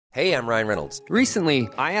Hey, I'm Ryan Reynolds. Recently,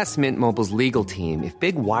 I asked Mint Mobile's legal team if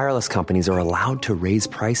big wireless companies are allowed to raise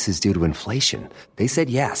prices due to inflation. They said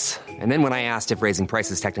yes. And then when I asked if raising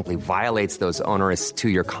prices technically violates those onerous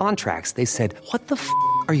two-year contracts, they said, "What the f***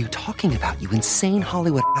 are you talking about, you insane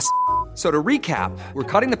Hollywood ass?" So to recap, we're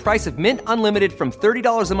cutting the price of Mint Unlimited from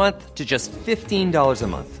 $30 a month to just $15 a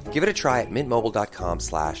month. Give it a try at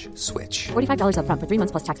mintmobile.com/switch. $45 up front for 3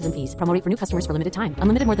 months plus taxes and fees. Promo rate for new customers for limited time.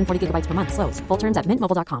 Unlimited more than 40 gigabytes per month. Slows full terms at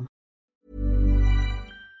mintmobile.com.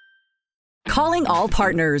 Calling all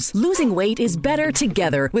partners. Losing weight is better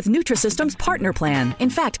together with Nutrisystem's Partner Plan. In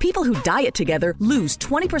fact, people who diet together lose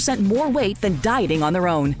 20% more weight than dieting on their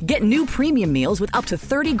own. Get new premium meals with up to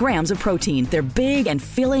 30 grams of protein. They're big and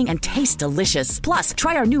filling and taste delicious. Plus,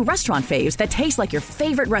 try our new restaurant faves that taste like your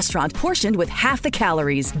favorite restaurant, portioned with half the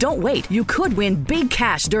calories. Don't wait. You could win big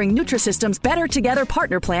cash during Nutrisystem's Better Together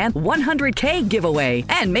Partner Plan $100K giveaway.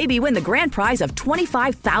 And maybe win the grand prize of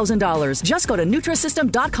 $25,000. Just go to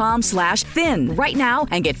Nutrisystem.com/thin right now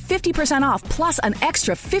and get 50% off plus an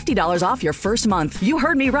extra $50 off your first month. You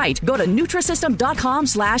heard me right. Go to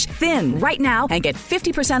Nutrisystem.com/thin right now and get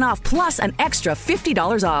 50% off plus an extra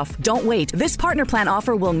 $50 off. Don't wait. This Partner Plan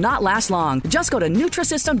offer will not last long. Just go to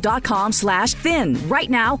Nutrisystem.com/thin right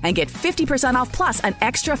now and get 50% off plus an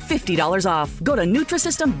extra $50 off. Go to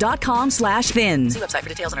Nutrisystem.com/thin. See website for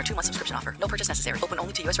details on our 2-month subscription offer. No purchase necessary. Open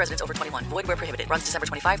only to U.S. residents over 21. Void where prohibited. Runs December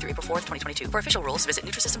 25 through April 4th, 2022. For official rules, visit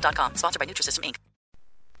Nutrisystem.com. Sponsored by Nutrisystem, Inc.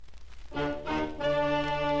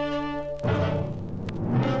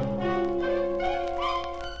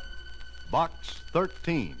 Box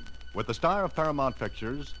 13, with the star of Paramount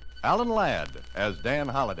Pictures, Alan Ladd as Dan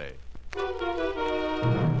Holliday.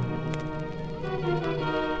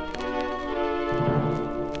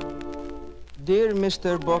 Dear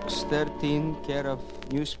Mr. Box 13, care of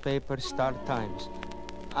newspaper Star Times,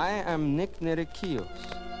 I am Nick Nerekios.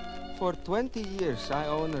 For 20 years I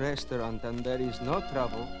own a restaurant and there is no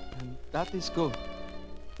trouble, and that is good.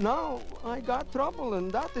 Now I got trouble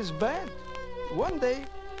and that is bad. One day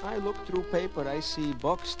I look through paper, I see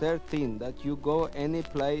Box 13, that you go any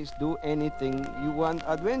place, do anything you want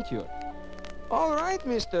adventure. All right,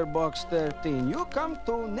 Mr. Box 13, you come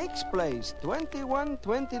to Nick's place,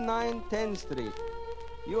 2129 10th Street.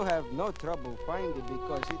 You have no trouble finding it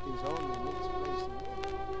because it is only Nick's place.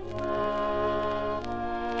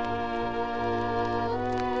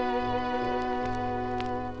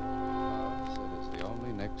 It is the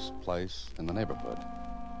only Nick's place in the neighborhood.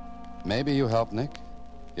 Maybe you help Nick?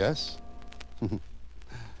 Yes?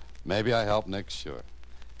 Maybe I help Nick, sure.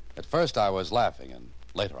 At first I was laughing, and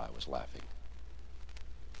later I was laughing.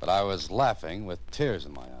 But I was laughing with tears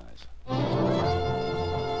in my eyes.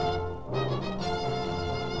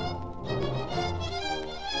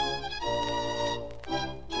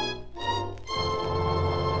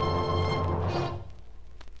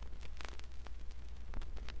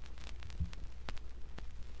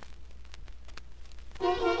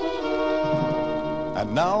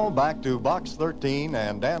 And now, back to Box 13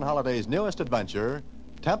 and Dan Holliday's newest adventure,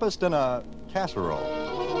 Tempest in a Casserole.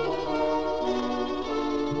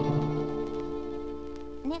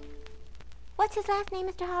 Nick, what's his last name,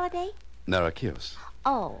 Mr. Holliday? Nerekios.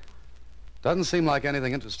 Oh. Doesn't seem like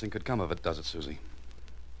anything interesting could come of it, does it, Susie?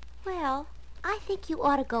 Well, I think you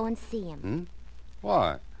ought to go and see him.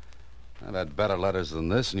 Why? I've had better letters than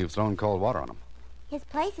this, and you've thrown cold water on them. His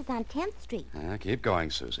place is on 10th Street. Keep going,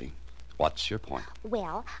 Susie. What's your point?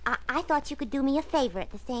 Well, I thought you could do me a favor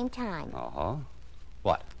at the same time. Uh-huh.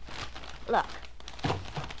 What? Look.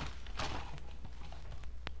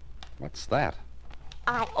 What's that?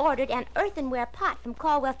 I ordered an earthenware pot from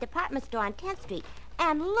Caldwell's department store on 10th Street,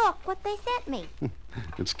 and look what they sent me.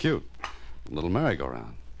 It's cute. A little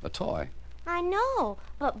merry-go-round. A toy. I know,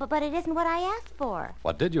 but it isn't what I asked for.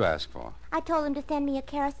 What did you ask for? I told them to send me a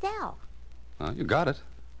carousel. You got it.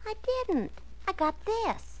 I didn't. I got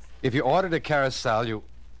this. If you ordered a carousel, you...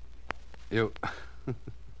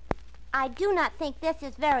 I do not think this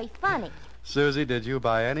is very funny. Susie, did you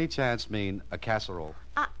by any chance mean a casserole?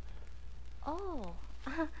 I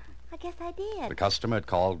guess I did. The customer at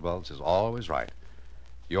Caldwell's is always right.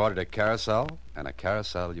 You ordered a carousel, and a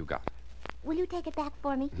carousel you got. Will you take it back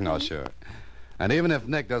for me, please? No, sure. And even if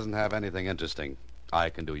Nick doesn't have anything interesting,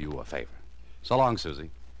 I can do you a favor. So long,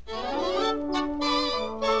 Susie.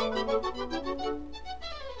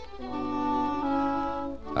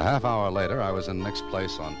 A half hour later, I was in Nick's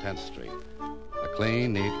place on 10th Street. A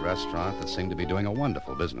clean, neat restaurant that seemed to be doing a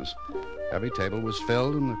wonderful business. Every table was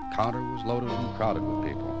filled and the counter was loaded and crowded with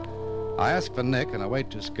people. I asked for Nick, and a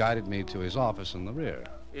waitress guided me to his office in the rear.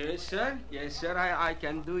 Yes, sir. Yes, sir. I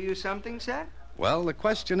can do you something, sir? Well, the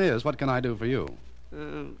question is, what can I do for you?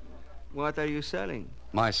 What are you selling?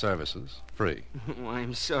 My services, free. Oh,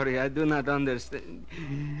 I'm sorry, I do not understand.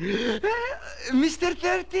 Mr.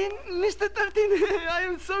 13, Mr. 13, I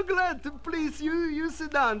am so glad. Please, you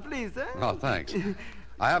sit down, please. Oh, thanks.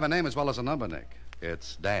 I have a name as well as a number, Nick.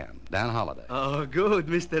 It's Dan Holliday. Oh, good,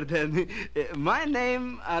 Mr. Dan. My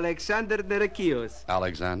name, Alexander Nerekios.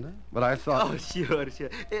 Alexander? But I thought... Oh, sure.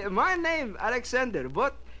 My name, Alexander,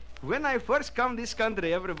 but when I first come this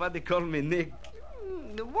country, everybody call me Nick.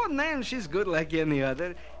 One name, she's good like any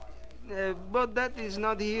other. But that is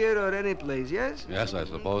not here or any place, yes? Yes, I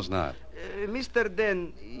suppose not. Mr.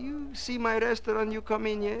 Dan, you see my restaurant, you come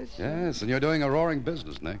in, yes? Yes, and you're doing a roaring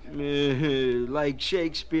business, Nick. Like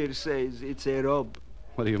Shakespeare says, it's a rub.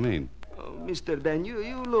 What do you mean? Oh, Mr. Dan,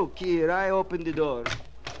 you look here. I open the door.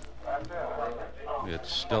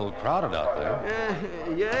 It's still crowded out there.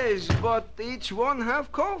 Yes, but each one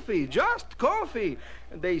have coffee, just coffee.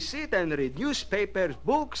 They sit and read newspapers,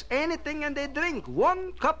 books, anything, and they drink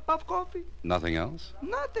 1 cup of coffee. Nothing else?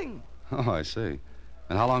 Nothing. Oh, I see.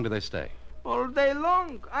 And how long do they stay? All day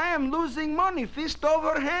long. I am losing money, fist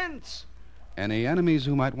over hands. Any enemies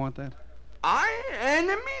who might want that?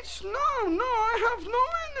 Enemies? No, I have no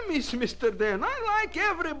enemies, Mr. Dan. I like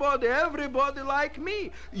everybody like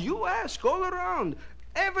me. You ask all around.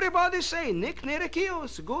 Everybody say, Nick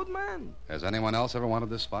Nerekios, good man. Has anyone else ever wanted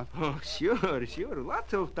this spot? Oh, sure.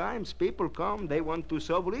 Lots of times people come, they want to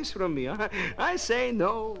sublease from me. I say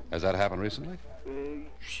no. Has that happened recently?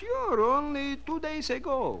 Sure, only 2 days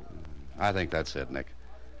ago. I think that's it, Nick.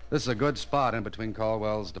 This is a good spot in between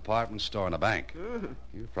Caldwell's department store and a bank.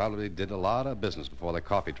 You probably did a lot of business before the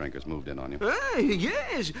coffee drinkers moved in on you.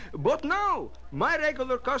 Yes, but now, my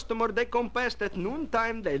regular customer, they come past at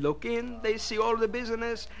noontime, they look in, they see all the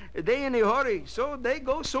business, they in a hurry, so they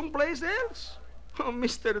go someplace else. Oh,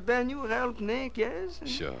 Mr. Dan, you help Nick, yes?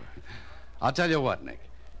 Sure. I'll tell you what, Nick.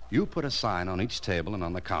 You put a sign on each table and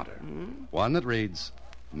on the counter. One that reads,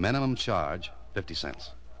 minimum charge, 50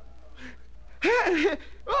 cents.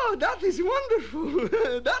 Oh, that is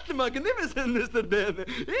wonderful. That's magnificent, Mr. Dan.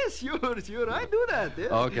 Yes, sure. I do that. Yeah.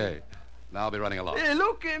 Okay. Now I'll be running along.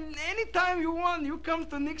 Look, anytime you want, you come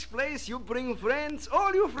to Nick's place. You bring friends,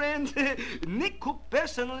 all your friends. Nick cook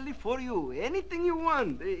personally for you. Anything you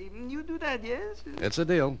want. You do that, yes? It's a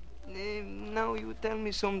deal. Now you tell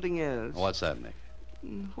me something else. What's that, Nick?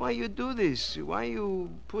 Why you do this? Why you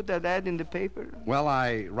put that ad in the paper? Well,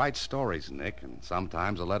 I write stories, Nick, and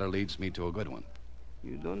sometimes a letter leads me to a good one.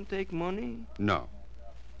 You don't take money? No.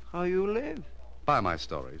 How you live? By my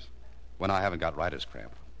stories. When I haven't got writer's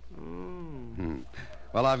cramp.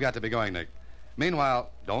 Well, I've got to be going, Nick. Meanwhile,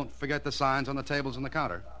 don't forget the signs on the tables and the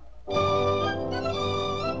counter.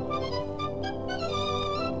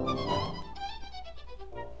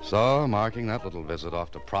 So, marking that little visit off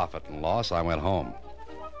to profit and loss, I went home.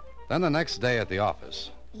 Then the next day at the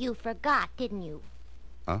office... You forgot, didn't you?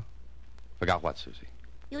 Huh? Forgot what, Susie?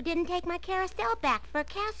 You didn't take my carousel back for a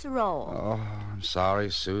casserole. Oh, I'm sorry,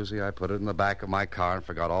 Susie. I put it in the back of my car and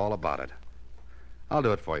forgot all about it. I'll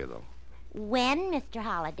do it for you, though. When, Mr.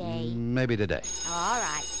 Holliday? Maybe today. All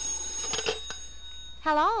right.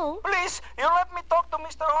 Hello? Please, you let me talk to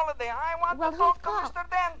Mr. Holliday. I want Well, to talk who's to called? Mr.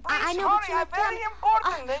 Dan. Please, I know, hurry. but you I'm have done... very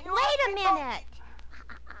important. You wait let a me talk. minute.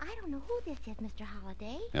 I don't know who this is, Mr.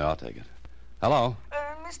 Holliday. Yeah, I'll take it. Hello?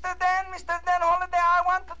 Mr. Dan Holliday, I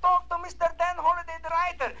want to talk to Mr. Dan Holliday, the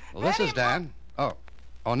writer. Well, this is Dan. Oh,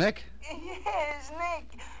 Nick? Yes,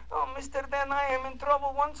 Nick. Oh, Mr. Dan, I am in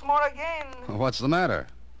trouble once more again. What's the matter?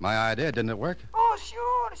 My idea, didn't it work? Oh,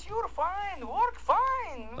 sure, fine. Work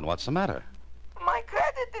fine. Then what's the matter? My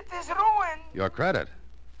credit, it is ruined. Your credit?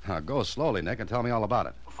 Go slowly, Nick, and tell me all about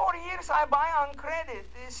it. For years I buy on credit,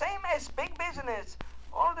 same as big business.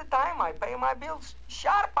 All the time I pay my bills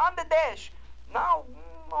sharp on the dash. Now,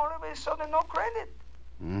 all of a sudden, no credit.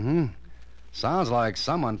 Sounds like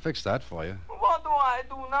someone fixed that for you. What do I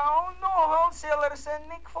do now? No wholesaler send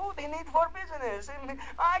Nick food he need for business.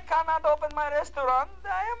 I cannot open my restaurant.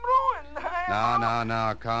 I am ruined.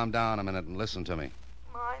 Now, calm down a minute and listen to me.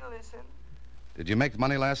 I listen. Did you make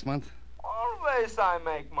money last month? Always I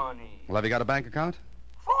make money. Well, have you got a bank account?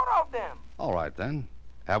 4 of them. All right, then.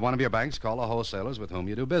 Have one of your banks call the wholesalers with whom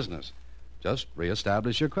you do business. Just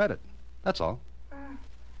reestablish your credit. That's all.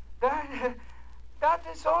 That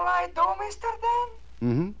is all I do, Mr.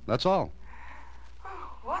 Dan? That's all.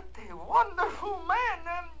 What a wonderful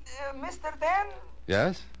man. Mr. Dan?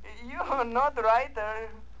 Yes? You are not writer.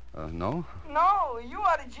 No? No, you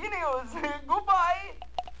are genius. Goodbye.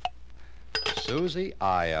 Susie,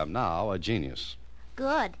 I am now a genius.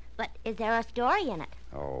 Good, but is there a story in it?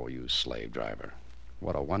 Oh, you slave driver.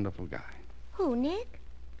 What a wonderful guy. Who, Nick?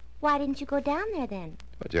 Why didn't you go down there then?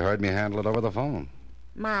 But you heard me handle it over the phone.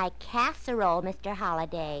 My casserole, Mr.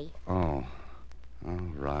 Holliday. Oh.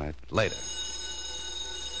 All right. Later.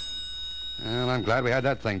 Well, I'm glad we had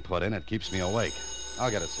that thing put in. It keeps me awake.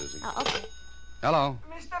 I'll get it, Susie. Oh, okay. Hello.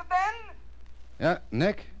 Mr. Den? Yeah,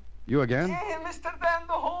 Nick? You again? Hey, Mr. Den,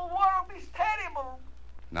 the whole world is terrible.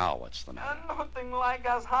 Now what's the matter? Nothing like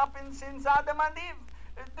has happened since Adam and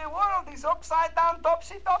Eve. The world is upside down,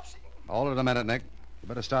 topsy-topsy. Hold it a minute, Nick. You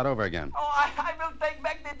better start over again. Oh, I will take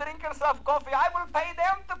back the drinkers of coffee. I will pay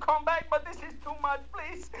them to come back, but this is too much.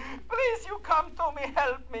 Please, please, you come to me.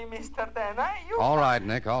 Help me, Mr. Den. All right,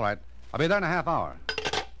 Nick, all right. I'll be there in a half hour.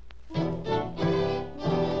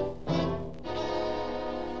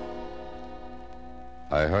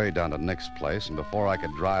 I hurried down to Nick's place, and before I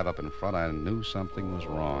could drive up in front, I knew something was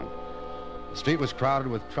wrong. The street was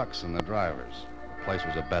crowded with trucks and the drivers. The place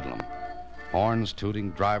was a bedlam. Horns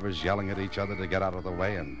tooting, drivers yelling at each other to get out of the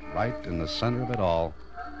way, and right in the center of it all,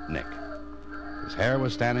 Nick. His hair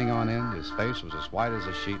was standing on end, his face was as white as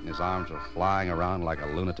a sheet, and his arms were flying around like a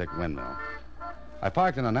lunatic windmill. I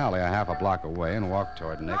parked in an alley a half a block away and walked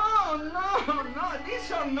toward Nick. No,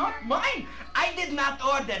 these are not mine. I did not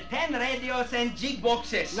order 10 radios and jig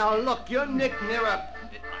boxes. Now, look, you're Nick Nera.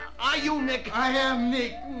 Are you Nick? I am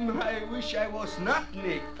Nick. I wish I was not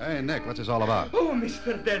Nick. Hey, Nick, what's this all about? Oh,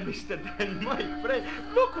 Mr. Den, my friend.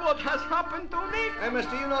 Look what has happened to Nick. Hey,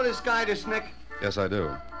 mister, you know this guy, this Nick? Yes, I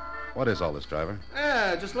do. What is all this, driver?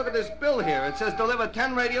 Yeah, just look at this bill here. It says deliver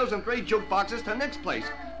 10 radios and 3 jukeboxes to Nick's place.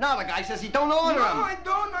 Now the guy says he don't order them. No, I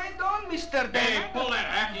don't, Mr. Den. Hey, pull that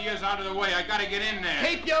half of yours out of the way. I gotta get in there.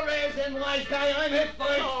 Keep your ears in, wise guy. I'm hit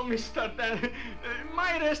first. Oh, Mr. Den,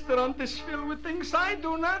 my restaurant is filled with things I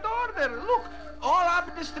do not order. Look, all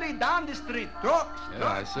up the street, down the street, trucks. Yeah,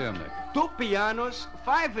 I see him, Nick. 2 pianos,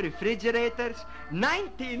 5 refrigerators,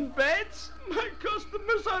 19 beds. My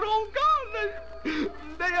customers are all gone.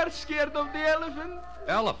 They are scared of the elephant.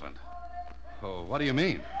 Elephant? Oh, what do you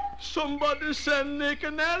mean? Somebody send Nick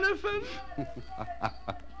an elephant.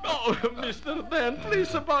 Oh, Mr. Dan,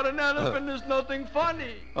 please, about an elephant is nothing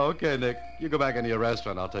funny. Okay, Nick. You go back into your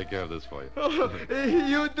restaurant. I'll take care of this for you. Oh,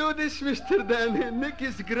 you do this, Mr. Dan. Nick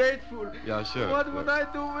is grateful. Yeah, sure. What would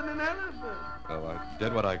I do with an elephant? Well, I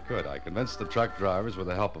did what I could. I convinced the truck drivers with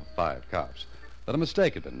the help of 5 cops that a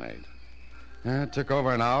mistake had been made. It took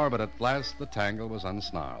over an hour, but at last the tangle was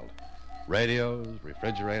unsnarled. Radios,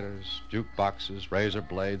 refrigerators, jukeboxes, razor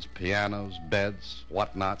blades, pianos, beds,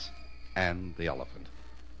 whatnots, and the elephant.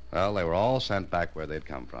 Well, they were all sent back where they'd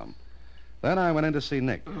come from. Then I went in to see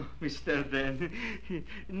Nick. Oh, Mr. Dan,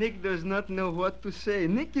 Nick does not know what to say.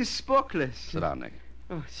 Nick is spokeless. Sit down, Nick.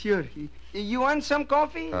 Oh, sure. You want some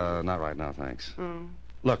coffee? Not right now, thanks.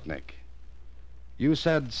 Look, Nick, you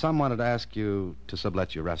said someone had asked you to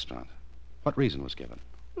sublet your restaurant. What reason was given?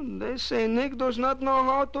 They say Nick does not know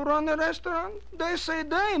how to run a restaurant. They say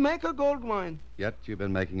they make a gold mine. Yet you've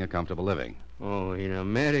been making a comfortable living. Oh, in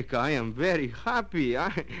America, I am very happy.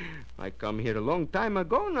 I come here a long time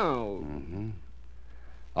ago now. Mm-hmm.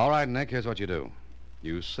 All right, Nick, here's what you do.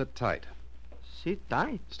 You sit tight. Sit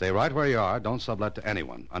tight? Stay right where you are. Don't sublet to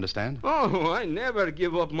anyone. Understand? Oh, I never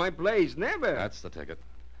give up my place. Never. That's the ticket.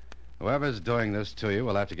 Whoever's doing this to you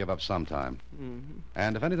will have to give up sometime. Mm-hmm.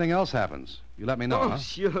 And if anything else happens, you let me know, Oh, huh?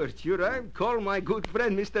 sure. I call my good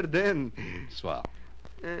friend, Mr. Den. Swell.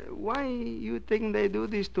 Why you think they do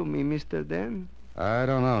this to me, Mr. Den? I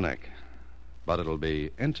don't know, Nick. But it'll be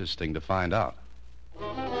interesting to find out.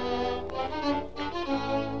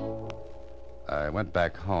 I went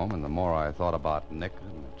back home, and the more I thought about Nick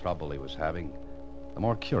and the trouble he was having, the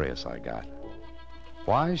more curious I got.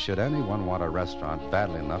 Why should anyone want a restaurant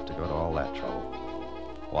badly enough to go to all that trouble?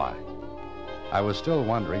 Why? I was still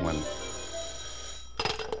wondering when...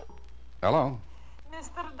 Hello?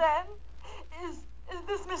 Mr. Dan? Is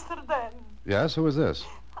this Mr. Dan? Yes, who is this?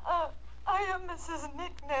 I am Mrs.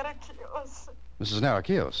 Nick Nerakios. Mrs.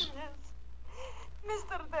 Narakios. Yes.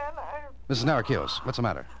 Mr. Dan, Mrs. Narakios, what's the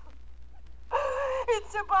matter?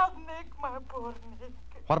 It's about Nick, my poor Nick.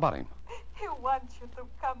 What about him? He wants you to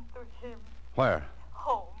come to him. Where?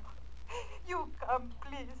 Home. You come,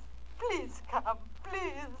 please. Please come,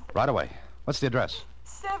 please. Right away. What's the address?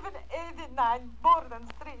 789 Borden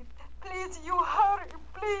Street. Please, you hurry,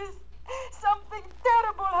 please. Something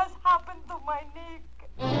terrible has happened to my Nick.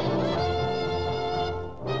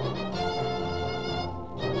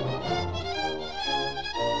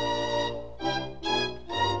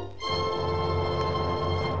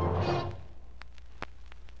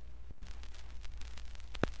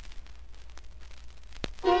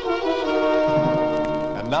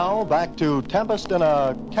 And now, now, back to Tempest in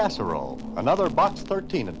a Casserole, another Box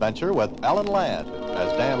 13 adventure with Ellen Ladd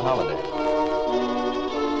as Dan Holliday.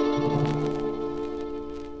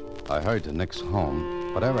 I hurried to Nick's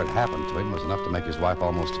home. Whatever had happened to him was enough to make his wife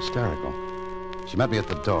almost hysterical. She met me at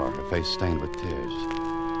the door, her face stained with tears.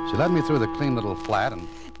 She led me through the clean little flat and...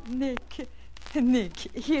 Nick,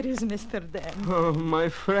 here is Mr. Dan. Oh, my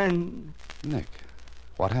friend. Nick,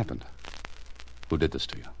 what happened? Who did this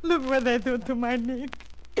to you? Look what they do to my Nick.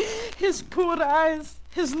 His poor eyes,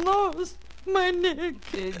 his nose, my Nick.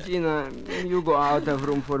 Gina, you go out of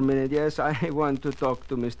room for a minute. Yes, I want to talk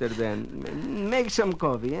to Mr. Dan. Make some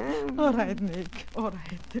coffee, eh? All right, Nick, all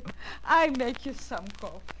right. I make you some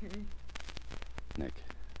coffee. Nick,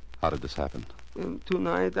 how did this happen?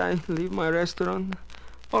 Tonight I leave my restaurant.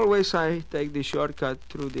 Always I take the shortcut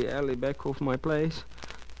through the alley back of my place.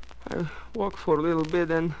 I walk for a little bit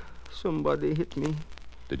and somebody hit me.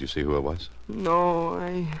 Did you see who it was? No,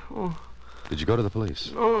 Did you go to the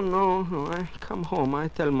police? No. I come home. I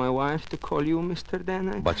tell my wife to call you, Mr.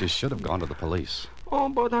 Dan. But you should have gone to the police. Oh,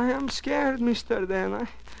 but I am scared, Mr. Dan.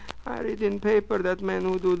 I read in paper that men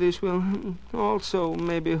who do this will also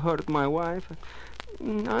maybe hurt my wife.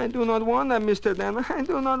 I do not want that, Mr. Dan. I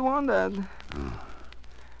do not want that.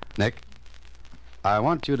 Nick, I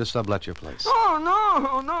want you to sublet your place. Oh,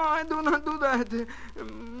 no, I do not do that.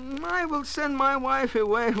 I will send my wife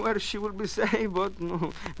away where she will be safe, but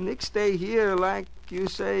no, Nick, stay here, like you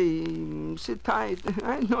say, sit tight.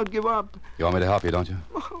 I not give up. You want me to help you, don't you?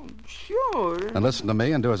 Oh, sure. Then listen to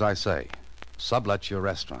me and do as I say. Sublet your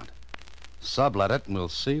restaurant. Sublet it and we'll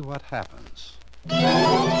see what happens.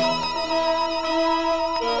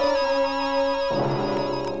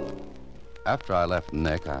 After I left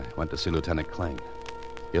Nick, I went to see Lieutenant Kling.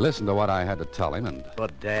 He listened to what I had to tell him, and...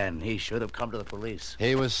 But, Dan, he should have come to the police.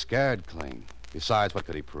 He was scared, Kling. Besides, what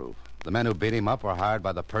could he prove? The men who beat him up were hired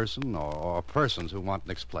by the person or persons who want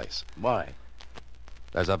Nick's place. Why?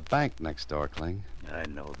 There's a bank next door, Kling. I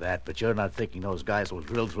know that, but you're not thinking those guys will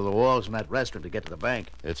drill through the walls in that restaurant to get to the bank.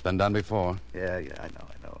 It's been done before. Yeah, I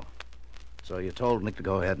know. So you told Nick to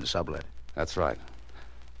go ahead and sublet. That's right.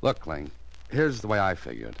 Look, Kling, here's the way I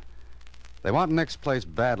figured. They want Nick's place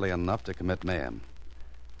badly enough to commit mayhem.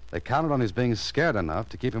 They counted on his being scared enough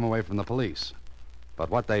to keep him away from the police. But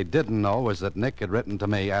what they didn't know was that Nick had written to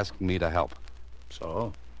me asking me to help.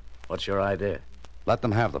 So? What's your idea? Let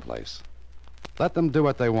them have the place. Let them do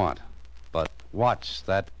what they want. But watch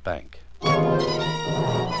that bank.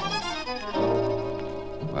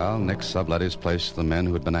 Well, Nick sublet his place to the men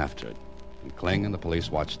who had been after it. And Kling and the police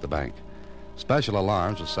watched the bank. Special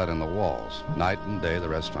alarms were set in the walls. Night and day, the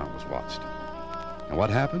restaurant was watched. And what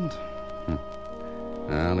happened?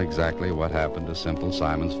 Well, exactly what happened to Simple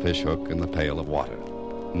Simon's fish hook in the pail of water.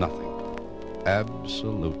 Nothing.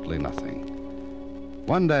 Absolutely nothing.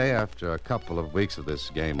 One day, after a couple of weeks of this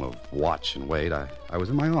game of watch and wait, I was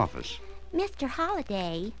in my office. Mr.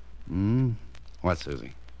 Holliday. What,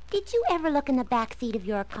 Susie? Did you ever look in the back seat of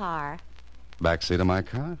your car? Back seat of my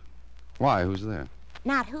car? Why? Who's there?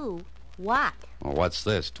 Not who. What? Well, what's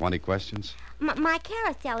this, 20 questions? My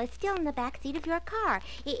carousel is still in the back seat of your car.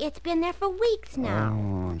 It's been there for weeks now.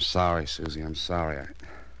 Oh, I'm sorry, Susie. I'm sorry.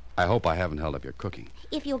 I hope I haven't held up your cooking.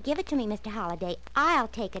 If you'll give it to me, Mr. Holliday, I'll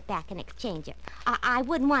take it back and exchange it. I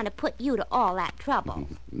wouldn't want to put you to all that trouble.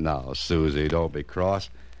 No, Susie, don't be cross.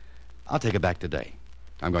 I'll take it back today.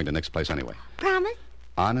 I'm going to Nick's place anyway. Promise?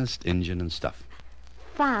 Honest Injun and stuff.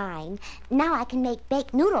 Fine. Now I can make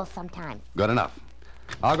baked noodles sometime. Good enough.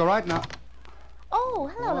 I'll go right now.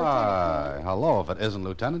 Oh, hello, Why, Lieutenant. hello, if it isn't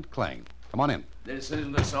Lieutenant Kling. Come on in. This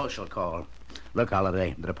isn't a social call. Look,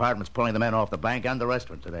 Holliday, the department's pulling the men off the bank and the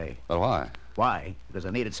restaurant today. But why? Why? Because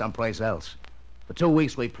they're needed someplace else. For 2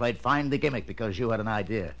 weeks we played Find the Gimmick because you had an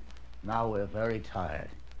idea. Now we're very tired.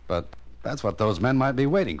 But that's what those men might be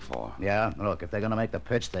waiting for. Yeah? Look, if they're going to make the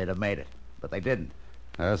pitch, they'd have made it. But they didn't.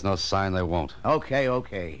 There's no sign they won't.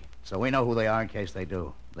 Okay. So we know who they are in case they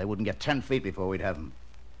do. They wouldn't get 10 feet before we'd have them.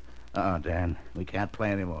 Dan. We can't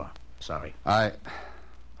play anymore. Sorry.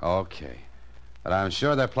 Okay. But I'm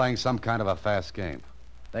sure they're playing some kind of a fast game.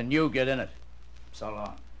 Then you get in it. So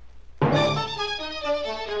long.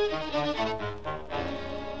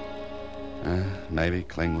 Maybe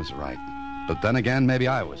Kling was right. But then again, maybe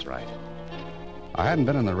I was right. I hadn't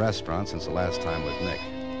been in the restaurant since the last time with Nick.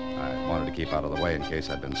 I wanted to keep out of the way in case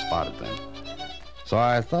I'd been spotted then. So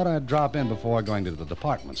I thought I'd drop in before going to the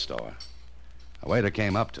department store. A waiter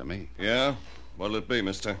came up to me. Yeah? What'll it be,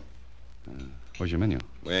 mister? Where's your menu?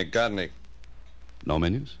 We ain't got any. No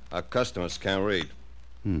menus? Our customers can't read.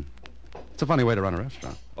 It's a funny way to run a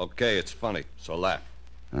restaurant. Okay, it's funny, so laugh.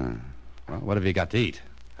 Well, what have you got to eat?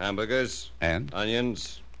 Hamburgers. And?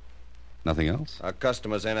 Onions. Nothing else? Our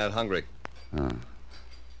customers ain't that hungry.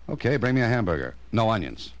 Okay, bring me a hamburger. No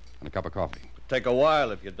onions. And a cup of coffee. Take a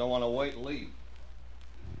while if you don't want to wait and leave.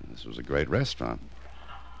 This was a great restaurant.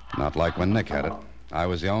 Not like when Nick had it. I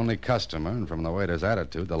was the only customer, and from the waiter's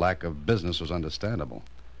attitude, the lack of business was understandable.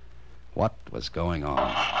 What was going on?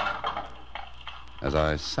 As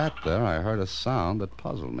I sat there, I heard a sound that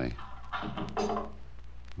puzzled me. I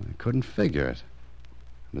couldn't figure it.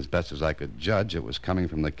 And as best as I could judge, it was coming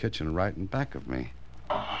from the kitchen right in back of me.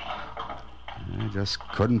 I just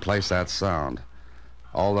couldn't place that sound,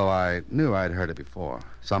 although I knew I'd heard it before,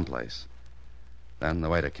 someplace. Then the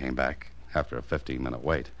waiter came back after a 15-minute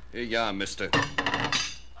wait. Here you are, mister.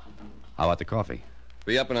 How about the coffee?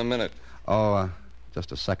 Be up in a minute. Oh,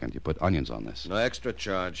 just a second. You put onions on this. No extra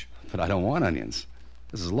charge. But I don't want onions.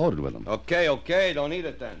 This is loaded with them. Okay. Don't eat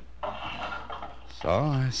it then. So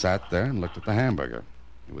I sat there and looked at the hamburger.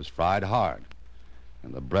 It was fried hard,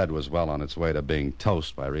 and the bread was well on its way to being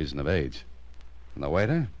toast by reason of age. And the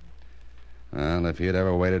waiter? Well, if he had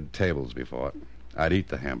ever waited tables before, I'd eat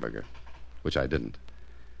the hamburger, which I didn't.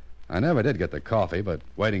 I never did get the coffee, but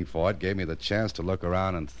waiting for it gave me the chance to look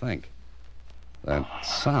around and think. That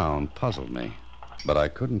sound puzzled me, but I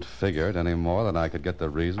couldn't figure it any more than I could get the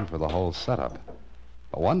reason for the whole setup.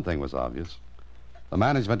 But one thing was obvious. The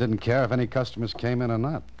management didn't care if any customers came in or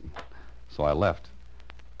not. So I left.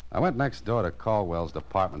 I went next door to Caldwell's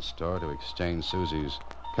department store to exchange Susie's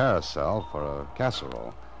carousel for a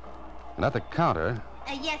casserole. And at the counter...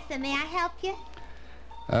 Yes, sir. May I help you?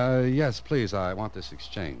 Yes, please. I want this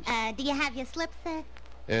exchange. Do you have your slip, sir?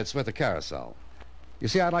 It's with the carousel. You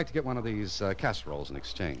see, I'd like to get one of these casseroles in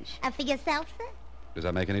exchange. For yourself, sir? Does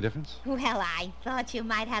that make any difference? Well, I thought you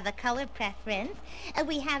might have a color preference.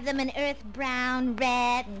 We have them in earth brown,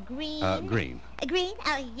 red, and green. Green. Green?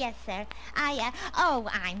 Oh, yes, sir.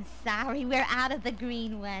 I'm sorry. We're out of the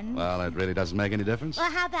green one. Well, it really doesn't make any difference. Well,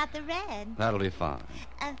 how about the red? That'll be fine.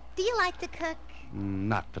 Do you like to cook?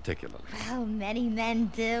 Not particularly. Oh, many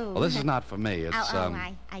men do. Well, this is not for me. It's,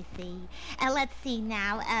 I see. Let's see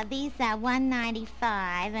now. These are $1.95,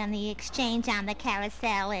 and the exchange on the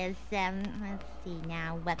carousel is, let's see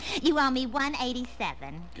now. You owe me $1.87.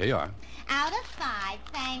 Here you are. Out of 5,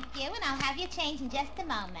 thank you, and I'll have your change in just a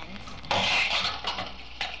moment.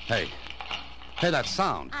 Hey, that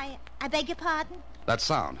sound. I beg your pardon? That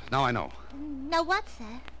sound. Now I know. No what,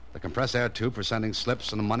 sir? The compressed air tube for sending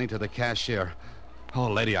slips and the money to the cashier. Oh,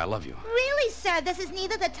 lady, I love you. Really, sir? This is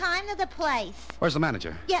neither the time nor the place. Where's the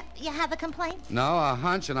manager? You have a complaint? No, a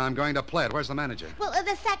hunch, and I'm going to play it. Where's the manager? Well,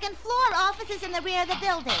 the second floor. Office is in the rear of the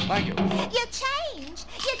building. Thank you. Your change,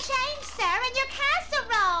 sir, and your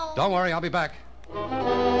casserole. Don't worry, I'll be back.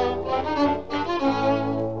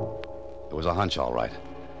 It was a hunch, all right.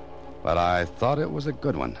 But I thought it was a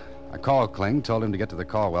good one. I called Kling, told him to get to the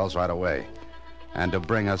Caldwells right away, and to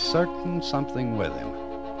bring a certain something with him.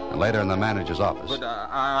 And later in the manager's office. But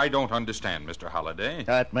I don't understand, Mr. Holliday.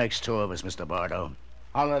 That makes two of us, Mr. Bardo.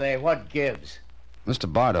 Holliday, what gives?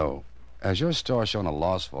 Mr. Bardo, has your store shown a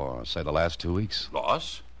loss for, say, the last 2 weeks?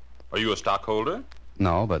 Loss? Are you a stockholder?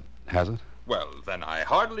 No, but has it? Well, then I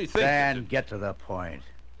hardly think... Dan, get to the point.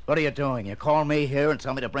 What are you doing? You call me here and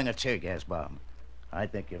tell me to bring a tear gas bomb. I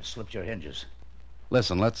think you've slipped your hinges.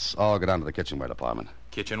 Listen, let's all go down to the kitchenware department.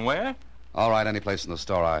 Kitchenware? All right, any place in the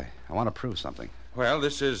store. I want to prove something. Well,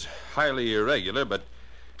 this is highly irregular, but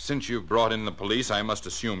since you've brought in the police, I must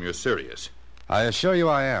assume you're serious. I assure you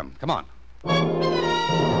I am. Come on.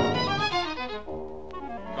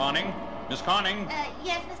 Conning? Miss Conning?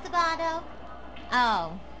 Yes, Mr. Bardo?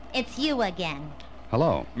 Oh, it's you again.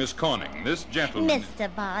 Hello. Miss Conning, this gentleman...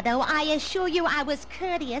 Mr. Bardo, I assure you I was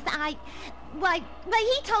courteous. Why,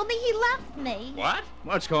 he told me he loved me. What?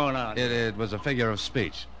 What's going on? It was a figure of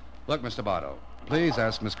speech. Look, Mr. Bardo, please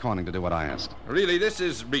ask Miss Corning to do what I asked. Really, this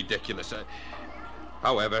is ridiculous.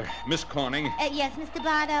 However, Miss Corning... Yes, Mr.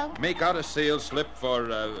 Bardo? Make out a sales slip for...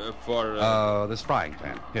 this frying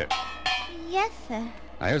pan. Here. Yes, sir.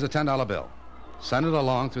 Now, here's a $10 bill. Send it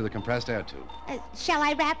along through the compressed air tube. Shall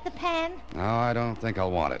I wrap the pan? No, I don't think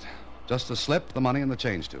I'll want it. Just the slip, the money, and the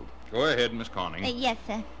change tube. Go ahead, Miss Corning. Yes,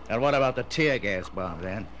 sir. And what about the tear gas bomb,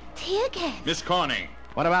 Dan? Tear gas? Miss Corning.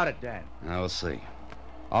 What about it, Dan? Now, we'll see.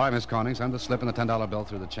 All right, Miss Corning, send the slip and the $10 bill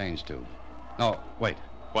through the change tube. No, wait.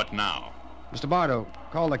 What now? Mr. Bardo,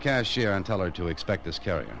 call the cashier and tell her to expect this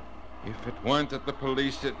carrier. If it weren't that the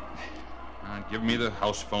police... give me the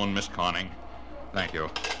house phone, Miss Corning. Thank you.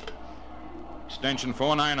 Extension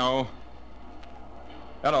 490.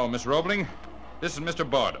 Hello, Miss Roebling. This is Mr.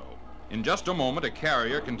 Bardo. In just a moment, a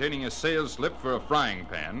carrier containing a sales slip for a frying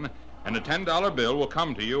pan and a $10 bill will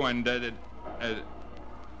come to you and...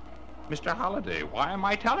 Mr. Holliday, why am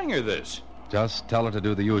I telling her this? Just tell her to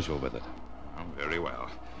do the usual with it. Oh, very well.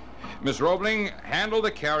 Miss Roebling, handle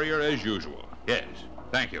the carrier as usual. Yes,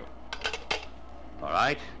 thank you. All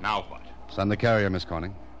right, now what? Send the carrier, Miss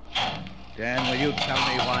Corning. Dan, will you tell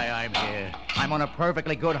me why I'm here? I'm on a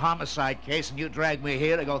perfectly good homicide case, and you drag me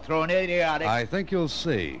here to go through an idiotic... I think you'll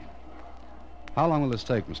see. How long will this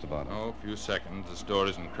take, Mr. Barton? Oh, a few seconds. The store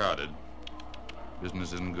isn't crowded.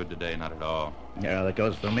 Business isn't good today, not at all. Yeah, that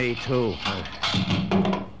goes for me, too.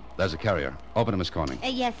 There's a carrier. Open it, Miss Corning.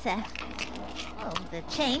 Yes, sir. Oh, the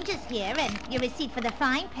change is here, and your receipt for the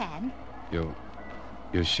frying pan. You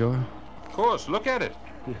sure? Of course, look at it.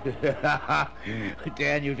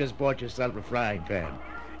 Dan, you just bought yourself a frying pan.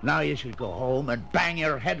 Now you should go home and bang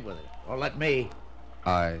your head with it. Or let me.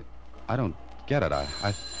 I don't get it. I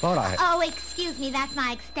thought I... Oh, excuse me, that's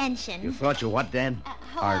my extension. You thought you what, Dan?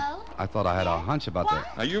 Hello? I thought I had a hunch about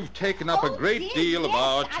that. Now, you've taken up a great deal of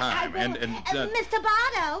our time, Mr.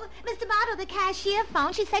 Bardo, the cashier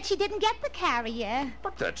phoned. She said she didn't get the carrier.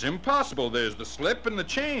 But that's impossible. There's the slip and the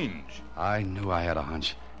change. I knew I had a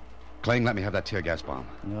hunch. Kling, let me have that tear gas bomb.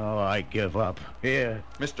 No, I give up. Here.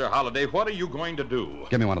 Mr. Holliday, what are you going to do?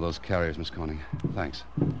 Give me one of those carriers, Miss Corning. Thanks.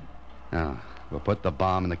 Now, we'll put the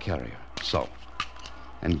bomb in the carrier. So.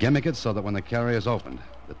 And gimmick it so that when the carrier's opened,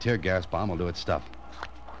 the tear gas bomb will do its stuff.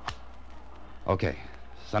 Okay.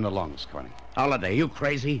 Send it along, Miss Corning. Holliday, you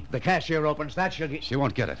crazy? The cashier opens that, she'll get... She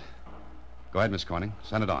won't get it. Go ahead, Miss Corning.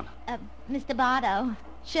 Send it on. Mr. Bardo,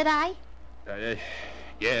 should I?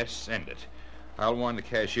 Yes, send it. I'll warn the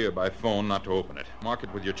cashier by phone not to open it. Mark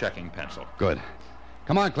it with your checking pencil. Good.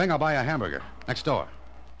 Come on, Kling, I'll buy you a hamburger. Next door.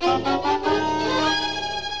 You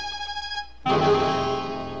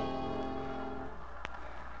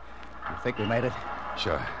think we made it?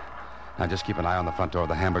 Sure. Now just keep an eye on the front door of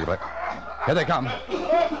the hamburger, but... Here they come.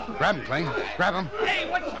 Grab him, Kling. Grab him. Hey,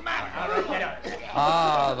 what's the matter?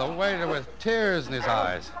 Ah, the waiter with tears in his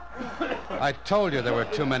eyes. I told you there were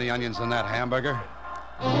too many onions in that hamburger.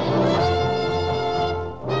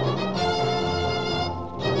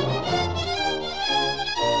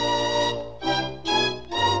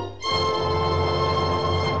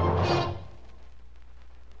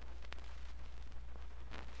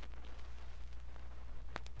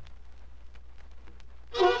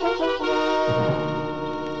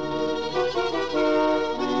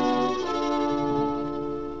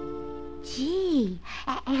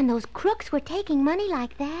 And those crooks were taking money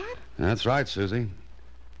like that? That's right, Susie.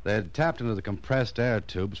 They had tapped into the compressed air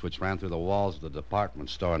tubes which ran through the walls of the department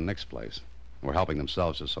store in Nick's place. Were helping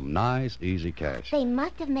themselves to some nice, easy cash. They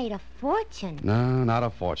must have made a fortune. No, not a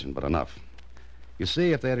fortune, but enough. You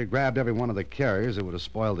see, if they had grabbed every one of the carriers, it would have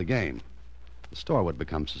spoiled the game. The store would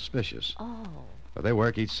become suspicious. Oh. But they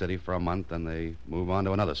work each city for a month, then they move on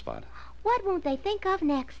to another spot. What won't they think of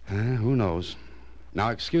next? Who knows? Now,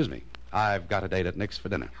 excuse me. I've got a date at Nick's for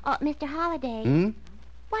dinner. Oh, Mr. Holliday.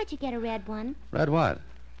 Why'd you get a red one? Red what?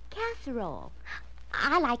 Casserole.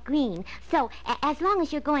 I like green. So, as long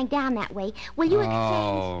as you're going down that way, will you exchange...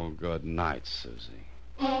 Oh, good night, Susie.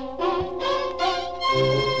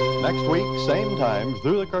 Next week, same time,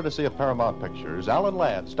 through the courtesy of Paramount Pictures, Alan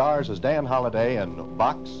Ladd stars as Dan Holliday in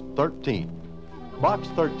Box 13. Box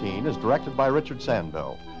 13 is directed by Richard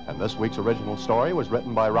Sandville, and this week's original story was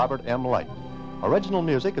written by Robert M. Light. Original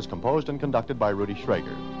music is composed and conducted by Rudy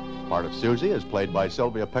Schrager. Part of Susie is played by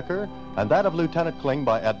Sylvia Picker, and that of Lieutenant Kling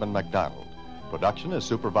by Edmund MacDonald. Production is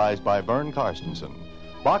supervised by Vern Karstensen.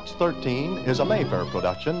 Box 13 is a Mayfair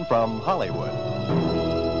production from Hollywood.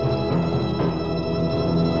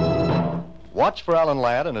 Watch for Alan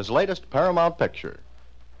Ladd in his latest Paramount picture.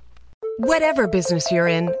 Whatever business you're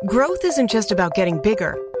in, growth isn't just about getting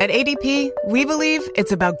bigger. At ADP, we believe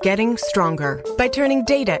it's about getting stronger by turning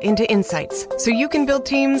data into insights so you can build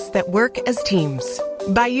teams that work as teams.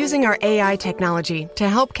 By using our AI technology to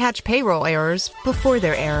help catch payroll errors before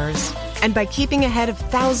they're errors. And by keeping ahead of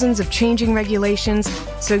thousands of changing regulations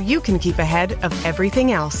so you can keep ahead of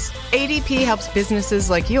everything else. ADP helps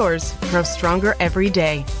businesses like yours grow stronger every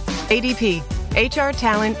day. ADP, HR,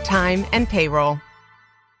 talent, time, and payroll.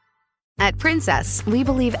 At Princess, we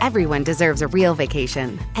believe everyone deserves a real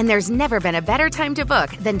vacation. And there's never been a better time to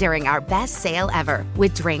book than during our best sale ever.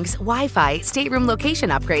 With drinks, Wi-Fi, stateroom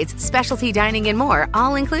location upgrades, specialty dining, and more,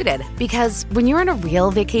 all included. Because when you're on a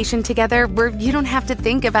real vacation together where you don't have to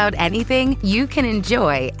think about anything, you can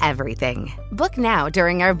enjoy everything. Book now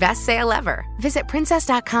during our best sale ever. Visit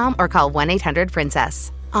princess.com or call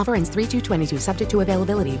 1-800-PRINCESS. Offer ends 3/2/22, subject to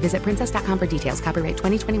availability. Visit princess.com for details. Copyright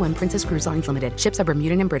 2021 Princess Cruise Lines Limited. Ships are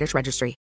Bermudan and British Registry.